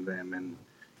seeing from them. And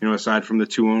aside from the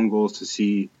 2 own goals, to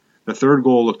see the third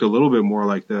goal looked a little bit more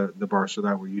like the Barca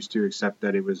that we're used to, except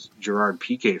that it was Gerard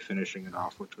Piqué finishing it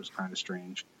off, which was kind of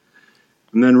strange.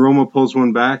 And then Roma pulls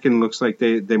one back and looks like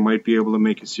they might be able to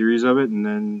make a series of it. And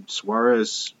then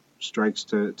Suarez strikes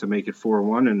to make it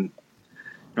 4-1. And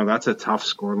that's a tough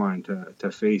scoreline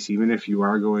to face, even if you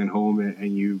are going home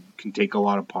and you can take a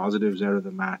lot of positives out of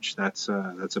the match. That's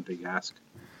a big ask.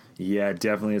 Yeah,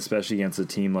 definitely, especially against a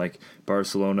team like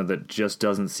Barcelona that just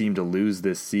doesn't seem to lose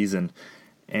this season.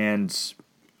 And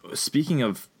speaking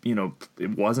of,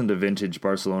 it wasn't a vintage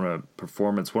Barcelona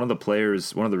performance. One of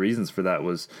the reasons for that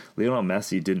was Lionel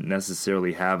Messi didn't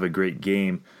necessarily have a great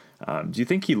game. Do you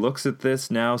think he looks at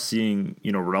this now, seeing,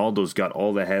 Ronaldo's got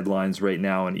all the headlines right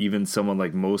now, and even someone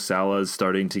like Mo Salah is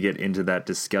starting to get into that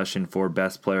discussion for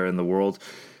best player in the world?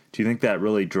 Do you think that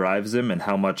really drives him, and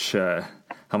how much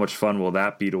fun will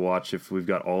that be to watch if we've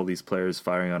got all these players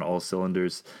firing on all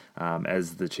cylinders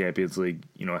as the Champions League,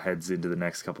 heads into the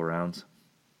next couple rounds?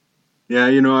 Yeah,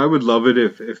 I would love it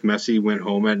if Messi went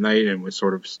home at night and was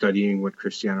sort of studying what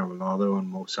Cristiano Ronaldo and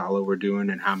Mo Salah were doing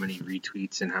and how many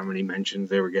retweets and how many mentions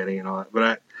they were getting and all that.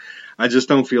 But I just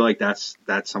don't feel like that's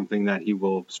something that he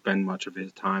will spend much of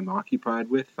his time occupied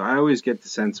with. I always get the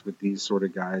sense with these sort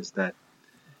of guys that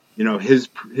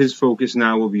his focus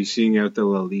now will be seeing out the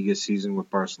La Liga season with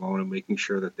Barcelona, making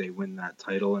sure that they win that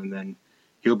title, and then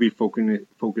he'll be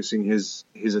focusing his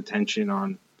attention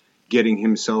on getting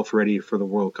himself ready for the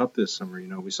World Cup this summer.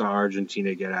 We saw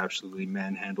Argentina get absolutely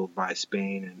manhandled by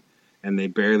Spain, and they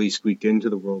barely squeaked into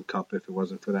the World Cup. If it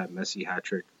wasn't for that Messi hat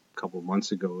trick a couple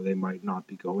months ago, they might not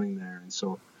be going there. And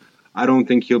so I don't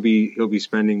think he'll be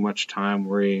spending much time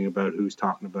worrying about who's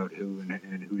talking about who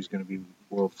and who's going to be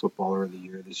World Footballer of the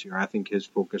Year this year. I think his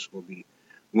focus will be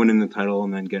winning the title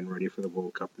and then getting ready for the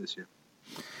World Cup this year.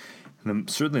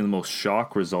 Certainly the most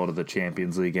shock result of the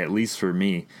Champions League, at least for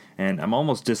me. And I'm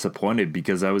almost disappointed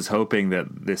because I was hoping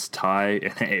that this tie,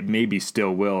 and it maybe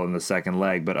still will in the second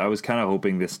leg, but I was kind of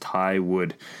hoping this tie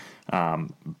would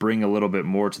bring a little bit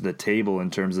more to the table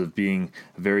in terms of being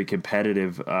very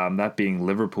competitive, that being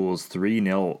Liverpool's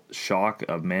 3-0 shock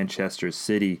of Manchester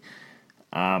City.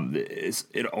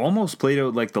 It almost played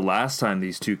out like the last time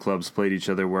these two clubs played each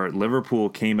other, where Liverpool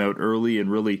came out early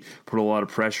and really put a lot of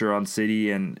pressure on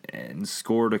City and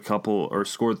scored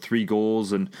 3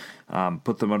 goals and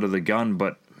put them under the gun.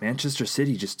 But Manchester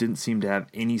City just didn't seem to have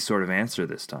any sort of answer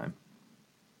this time.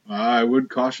 I would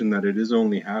caution that it is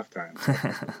only halftime.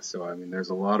 So, there's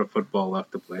a lot of football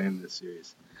left to play in this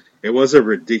series. It was a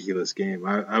ridiculous game.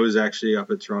 I was actually up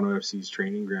at Toronto FC's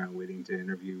training ground waiting to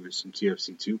interview with some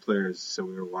TFC2 players, so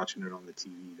we were watching it on the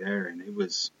TV there, and it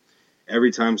was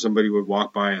every time somebody would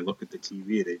walk by and look at the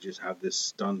TV, they just have this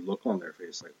stunned look on their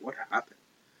face, like, what happened?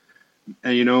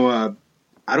 And,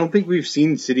 I don't think we've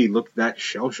seen City look that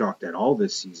shell-shocked at all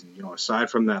this season, aside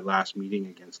from that last meeting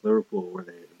against Liverpool where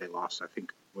they lost, I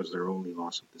think was their only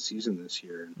loss of the season this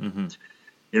year. Mm-hmm.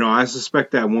 I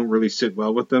suspect that won't really sit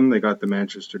well with them. They got the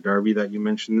Manchester Derby that you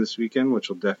mentioned this weekend, which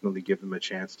will definitely give them a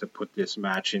chance to put this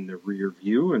match in the rear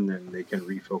view, and then they can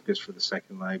refocus for the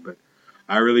second leg. But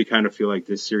I really kind of feel like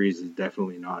this series is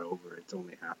definitely not over. It's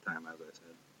only halftime, as I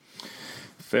said.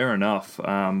 Fair enough.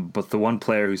 But the one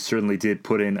player who certainly did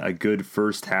put in a good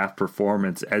first half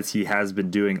performance, as he has been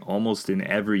doing almost in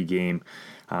every game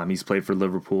he's played for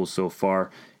Liverpool so far,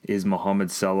 is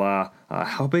Mohamed Salah.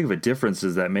 How big of a difference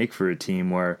does that make for a team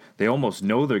where they almost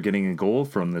know they're getting a goal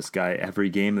from this guy every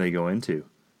game they go into?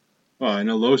 Well, in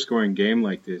a low-scoring game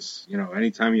like this,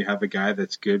 anytime you have a guy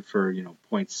that's good for,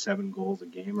 0.7 goals a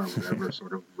game or whatever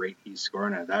sort of rate he's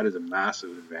scoring at, that is a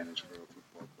massive advantage for a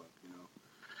football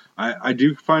club, I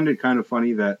do find it kind of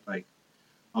funny that, like,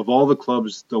 of all the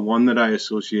clubs, the one that I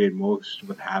associate most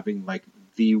with having, like,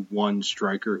 the one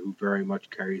striker who very much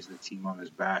carries the team on his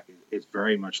back is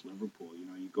very much Liverpool.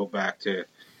 You go back to,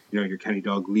 your Kenny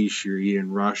Dalglish, your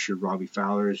Ian Rush, your Robbie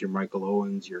Fowlers, your Michael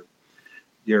Owens, your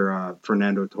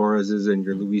Fernando Torreses, and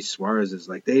your Luis Suarez's.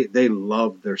 Like, they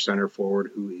love their center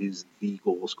forward who is the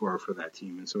goal scorer for that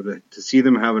team. And so to see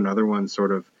them have another one,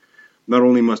 sort of, not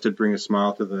only must it bring a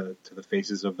smile to the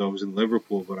faces of those in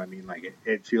Liverpool, but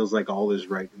it feels like all is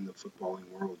right in the footballing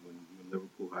world when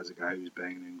Liverpool has a guy who's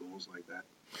banging in goals like that.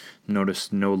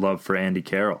 Notice no love for Andy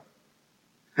Carroll.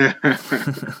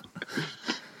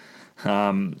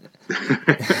 From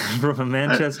a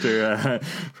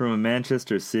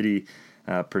Manchester City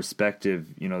perspective,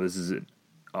 this is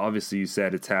obviously, you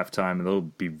said it's halftime and they'll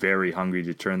be very hungry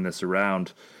to turn this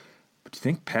around. But do you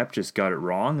think Pep just got it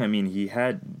wrong? He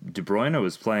had De Bruyne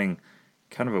was playing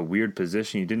kind of a weird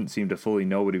position. He didn't seem to fully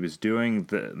know what he was doing.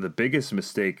 The biggest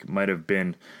mistake might have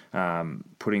been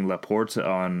putting Laporte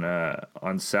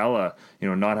on Salah,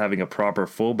 not having a proper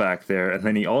fullback there. And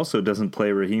then he also doesn't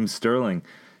play Raheem Sterling.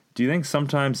 Do you think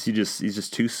sometimes he's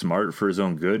just too smart for his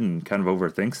own good and kind of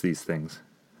overthinks these things?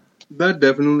 That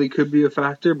definitely could be a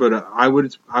factor, but I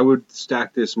would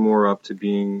stack this more up to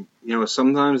being,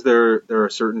 sometimes there are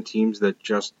certain teams that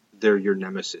just, they're your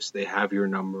nemesis. They have your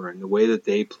number, and the way that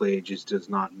they play just does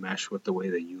not mesh with the way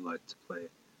that you like to play.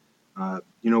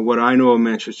 What I know of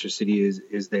Manchester City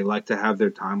is they like to have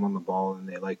their time on the ball, and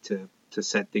they like to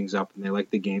set things up, and they like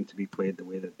the game to be played the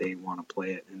way that they want to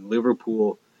play it. And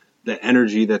Liverpool, the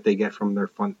energy that they get from their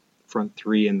front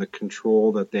three and the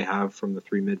control that they have from the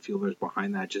three midfielders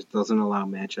behind that just doesn't allow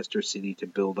Manchester City to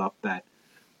build up that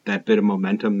bit of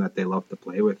momentum that they love to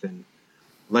play with. And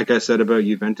like I said about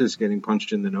Juventus getting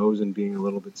punched in the nose and being a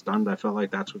little bit stunned, I felt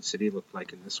like that's what City looked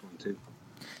like in this one too.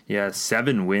 Yeah,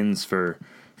 7 wins for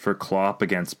Klopp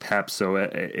against Pep. So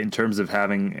in terms of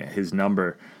having his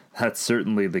number, that's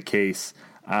certainly the case.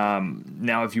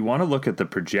 Now, if you want to look at the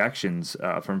projections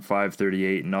from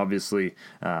 538, and obviously,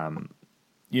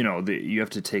 you have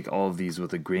to take all of these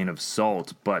with a grain of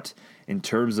salt, but in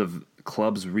terms of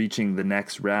clubs reaching the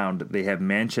next round, they have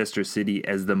Manchester City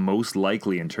as the most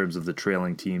likely in terms of the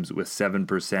trailing teams with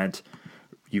 7%,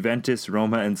 Juventus,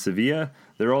 Roma, and Sevilla,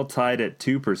 they're all tied at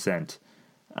 2%.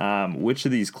 Which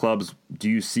of these clubs do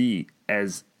you see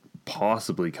as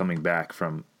possibly coming back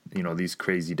from, these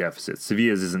crazy deficits?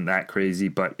 Sevilla's isn't that crazy,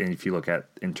 but if you look at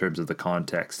in terms of the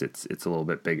context, it's a little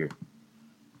bit bigger.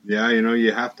 Yeah,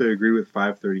 you have to agree with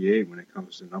 538 when it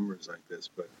comes to numbers like this.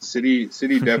 But City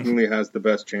definitely has the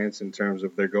best chance in terms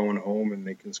of they're going home and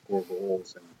they can score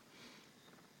goals.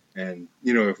 And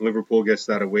if Liverpool gets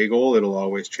that away goal, it'll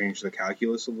always change the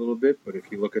calculus a little bit. But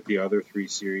if you look at the other three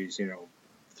series,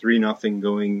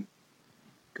 3-0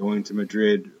 going to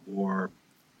Madrid, or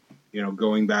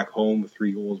going back home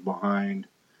 3 goals behind.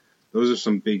 Those are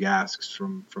some big asks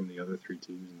from the other 3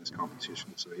 teams in this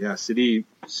competition. So yeah, City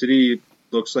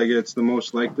looks like it's the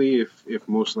most likely, if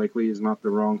most likely is not the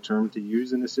wrong term to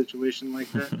use in a situation like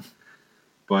that.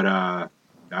 But I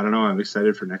don't know. I'm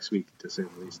excited for next week, to say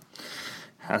the least.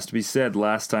 Has to be said,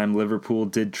 last time Liverpool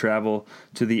did travel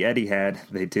to the Etihad,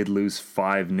 they did lose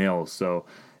 5-0. So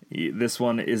this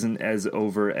one isn't as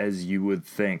over as you would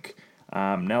think.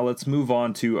 Now let's move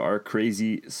on to our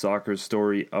crazy soccer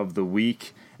story of the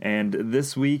week. And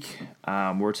this week,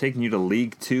 we're taking you to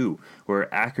League Two, where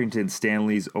Accrington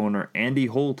Stanley's owner Andy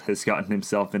Holt has gotten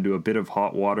himself into a bit of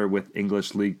hot water with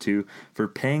English League Two for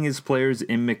paying his players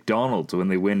in McDonald's when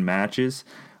they win matches.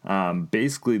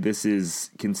 Basically, this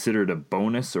is considered a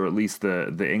bonus, or at least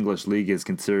the English League is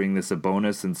considering this a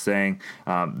bonus and saying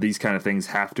these kind of things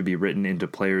have to be written into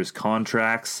players'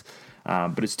 contracts.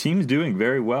 But his team's doing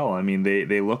very well. I mean,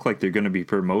 they look like they're going to be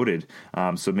promoted.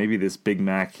 So maybe this Big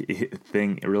Mac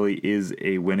thing really is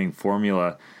a winning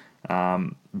formula.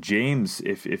 James,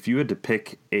 if you had to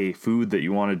pick a food that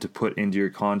you wanted to put into your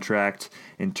contract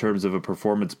in terms of a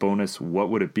performance bonus,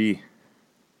 what would it be?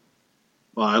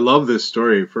 Well, I love this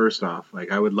story, first off.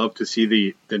 I would love to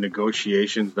see the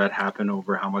negotiations that happen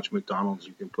over how much McDonald's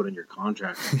you can put in your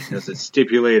contract. Does it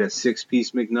stipulate a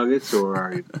 6-piece McNuggets, or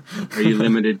are you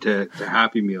limited to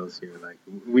Happy Meals here?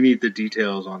 We need the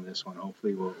details on this one.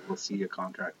 Hopefully we'll see a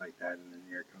contract like that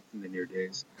in the near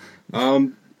days.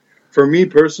 For me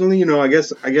personally, I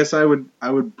guess I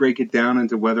would break it down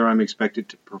into whether I'm expected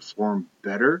to perform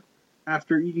better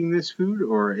after eating this food,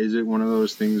 or is it one of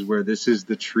those things where this is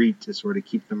the treat to sort of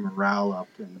keep the morale up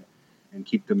and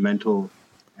keep the mental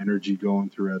energy going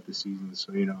throughout the season?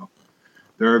 So,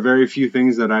 there are very few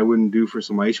things that I wouldn't do for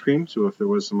some ice cream. So if there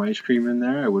was some ice cream in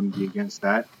there, I wouldn't be against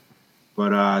that.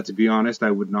 But to be honest, I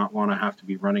would not want to have to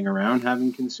be running around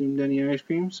having consumed any ice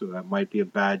cream. So that might be a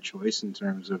bad choice in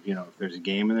terms of, if there's a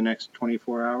game in the next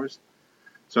 24 hours.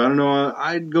 So I don't know.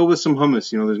 I'd go with some hummus.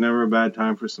 There's never a bad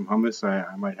time for some hummus.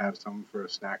 I might have some for a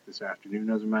snack this afternoon,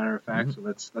 as a matter of fact. Mm-hmm.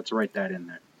 So let's write that in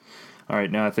there. All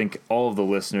right, now I think all of the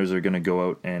listeners are going to go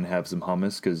out and have some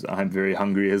hummus because I'm very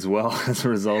hungry as well as a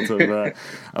result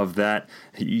of that.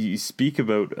 You speak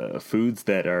about foods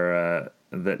that are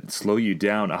that slow you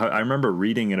down. I remember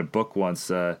reading in a book once,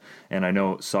 and I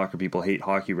know soccer people hate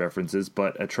hockey references,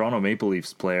 but a Toronto Maple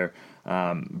Leafs player,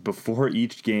 before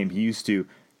each game,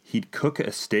 he'd cook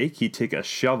a steak. He'd take a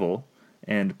shovel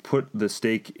and put the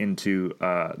steak into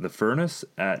the furnace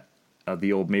at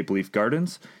the old Maple Leaf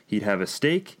Gardens. He'd have a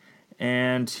steak,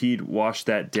 and he'd wash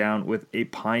that down with a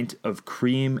pint of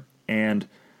cream and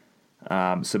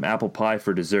some apple pie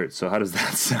for dessert. So how does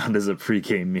that sound as a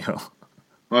pre-game meal?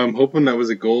 Well, I'm hoping that was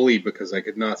a goalie because I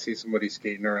could not see somebody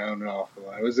skating around an awful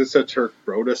lot. Was this a Turk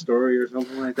Broda story or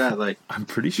something like that? I'm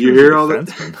pretty sure you hear all that.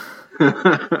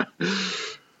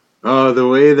 The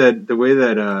way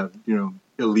that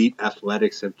elite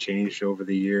athletics have changed over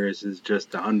the years is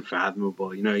just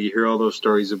unfathomable. You hear all those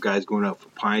stories of guys going out for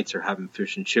pints or having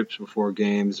fish and chips before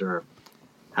games or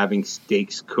having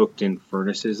steaks cooked in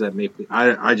furnaces at Maple Leaf.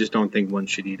 I just don't think one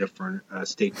should eat a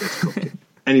steak that's cooked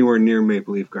anywhere near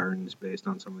Maple Leaf Gardens based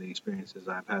on some of the experiences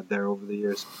I've had there over the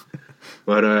years.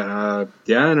 But I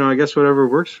guess whatever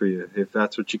works for you. If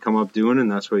that's what you come up doing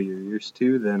and that's what you're used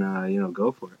to, then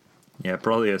go for it. Yeah,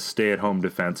 probably a stay-at-home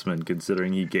defenseman,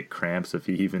 considering he'd get cramps if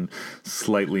he even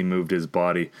slightly moved his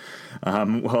body.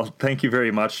 Well, thank you very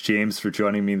much, James, for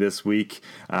joining me this week.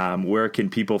 Where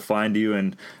can people find you,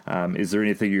 and is there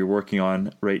anything you're working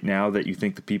on right now that you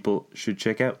think the people should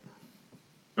check out?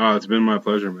 Oh, it's been my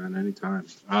pleasure, man. Anytime.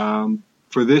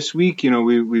 For this week,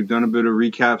 we've done a bit of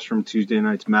recaps from Tuesday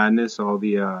Night's Madness, all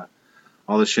the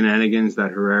shenanigans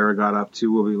that Herrera got up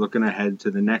to. We'll be looking ahead to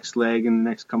the next leg in the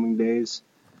next coming days.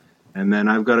 And then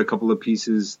I've got a couple of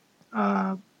pieces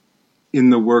in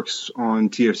the works on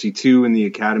TFC2 in the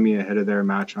Academy ahead of their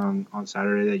match on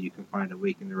Saturday that you can find at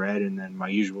Wake in the Red, and then my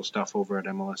usual stuff over at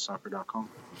MLSsoccer.com.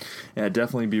 Yeah,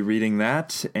 definitely be reading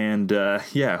that. And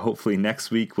hopefully next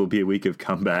week will be a week of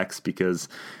comebacks because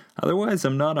Otherwise,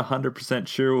 I'm not 100%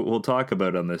 sure what we'll talk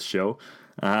about on this show.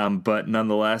 But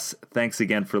nonetheless, thanks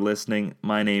again for listening.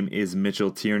 My name is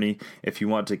Mitchell Tierney. If you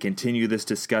want to continue this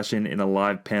discussion in a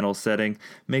live panel setting,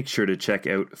 make sure to check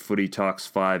out Footy Talks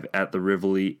 5 at the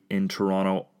Rivoli in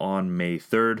Toronto on May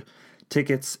 3rd.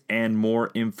 Tickets and more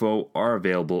info are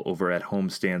available over at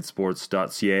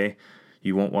homestandsports.ca.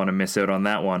 You won't want to miss out on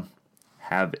that one.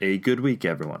 Have a good week,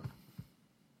 everyone.